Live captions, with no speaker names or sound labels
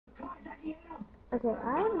Okay,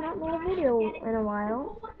 I have not made a video in a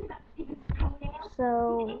while.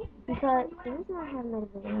 So, because the reason I haven't made a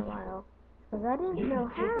video in a while is I didn't know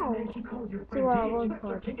how to load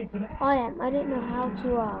card. Oh yeah, I didn't know how to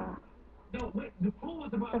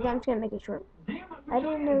okay, I'm just gonna make it short. I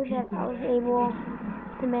didn't know that I was able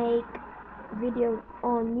to make videos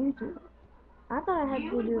on YouTube. I thought I had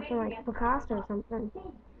to do it from like Picasso or something.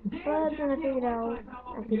 But then I figured out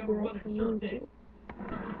I could do it from YouTube.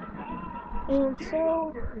 And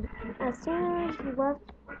so, as soon as Left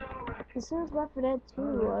 4 Dead 2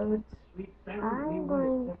 loads, I'm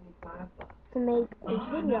going to make a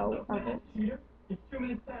video of it.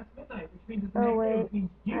 Oh wait,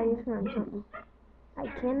 I just remembered something. I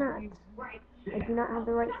cannot. I do not have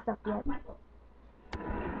the right stuff yet. That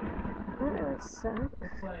really sucks.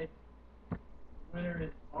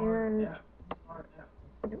 And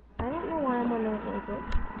I don't know why I'm on no blanket.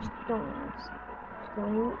 Just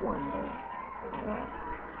don't wonder.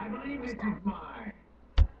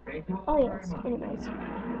 Oh yes, anyways.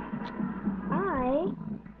 I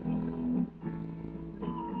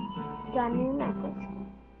got a new necklace.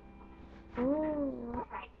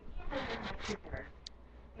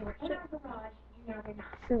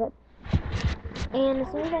 Good. And as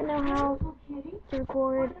soon as I know how to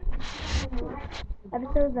record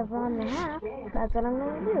episodes of 1.5, that's what I'm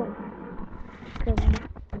going to do. Because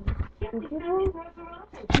when people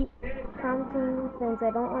keep commenting things I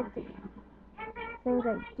don't like, things I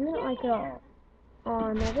do not like at all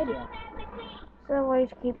on my video, so I always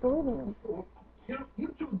keep deleting them.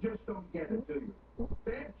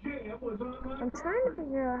 I'm trying to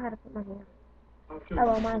figure out how to put my hair. Oh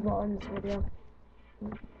well, might as well end this video.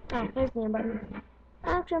 Oh, there's the end button.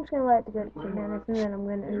 Actually, I'm just going to let it go to 2 minutes, and then I'm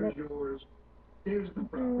going to end it.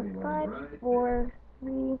 5, 4,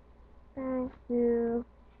 3, 2,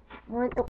 1.